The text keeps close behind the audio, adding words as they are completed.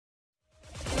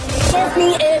gets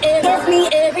me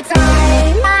every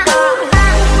time.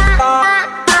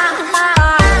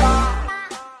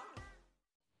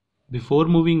 Before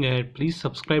moving ahead, please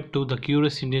subscribe to the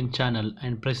Curious Indian channel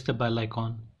and press the bell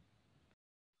icon.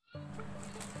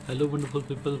 Hello wonderful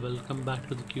people, welcome back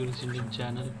to the Curious Indian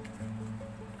channel.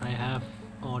 I have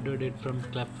ordered it from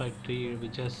Club Factory,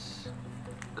 which has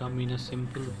come in a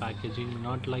simple packaging,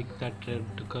 not like that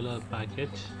red color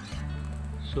package.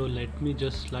 So let me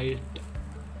just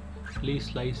please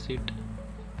slice it.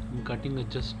 I'm cutting it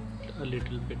just a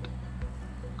little bit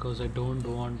because I don't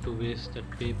want to waste that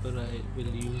paper. I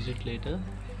will use it later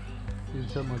in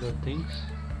some other things.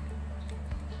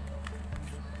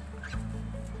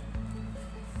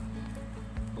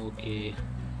 Okay,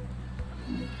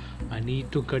 I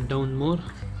need to cut down more.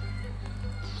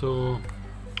 So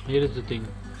here is the thing.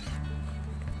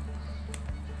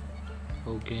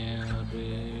 Okay,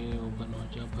 open ho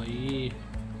ja bhai.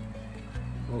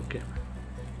 Okay,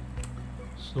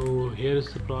 so here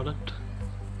is the product.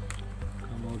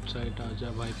 Come outside,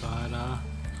 aja bhai bahar.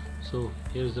 So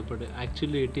here's the product.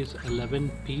 Actually it is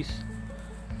 11-piece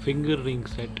finger ring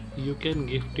set. You can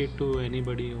gift it to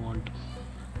anybody you want.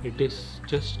 It is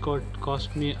just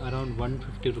cost me around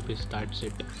 150 rupees. That's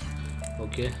it.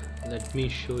 Okay, let me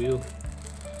show you.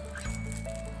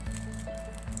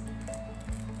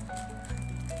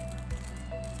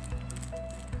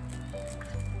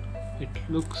 It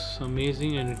looks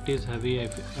amazing and it is heavy.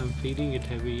 I'm feeling it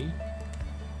heavy.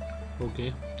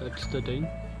 Okay, that's the thing.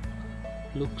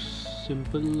 Looks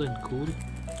simple and cool.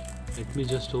 Let me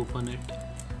just open it.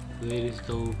 Where is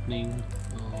the opening?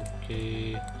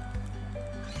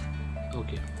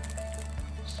 Okay,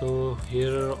 so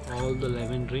here are all the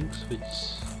 11 rings which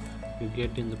you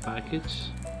get in the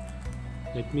package.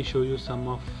 Let me show you some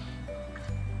of.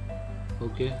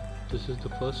 Okay, this is the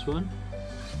first one.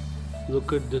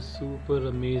 Look at this super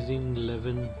amazing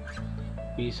 11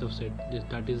 piece of set.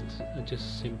 That is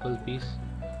just simple piece.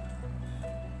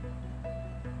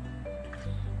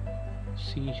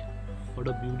 See what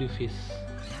a beauty face,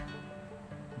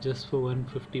 just for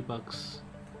 150 bucks.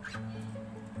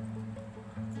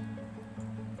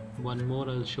 One more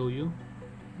I'll show you.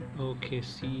 Okay,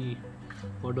 see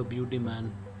what a beauty,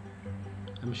 man.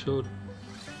 I'm sure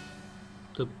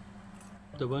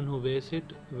the one who wears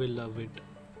it will love it.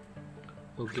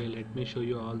 Okay, let me show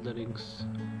you all the rings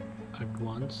at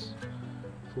once.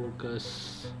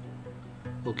 Focus.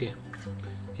 Okay,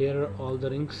 here are all the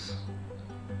rings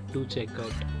to check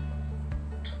out.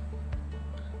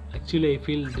 Actually I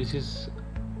feel this is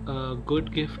a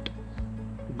good gift,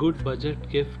 good budget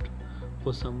gift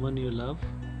for someone you love,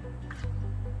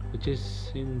 which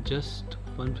is in just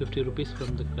 150 rupees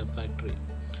from the Club Factory.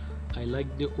 I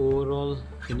like the overall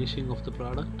finishing of the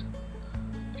product.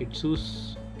 It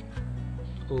suits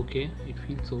okay, it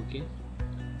feels okay,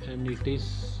 and it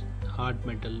is hard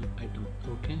metal item.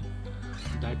 Okay,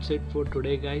 that's it for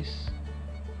today guys.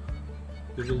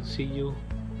 We will see you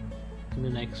in the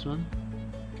next one.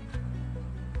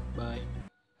 Bye.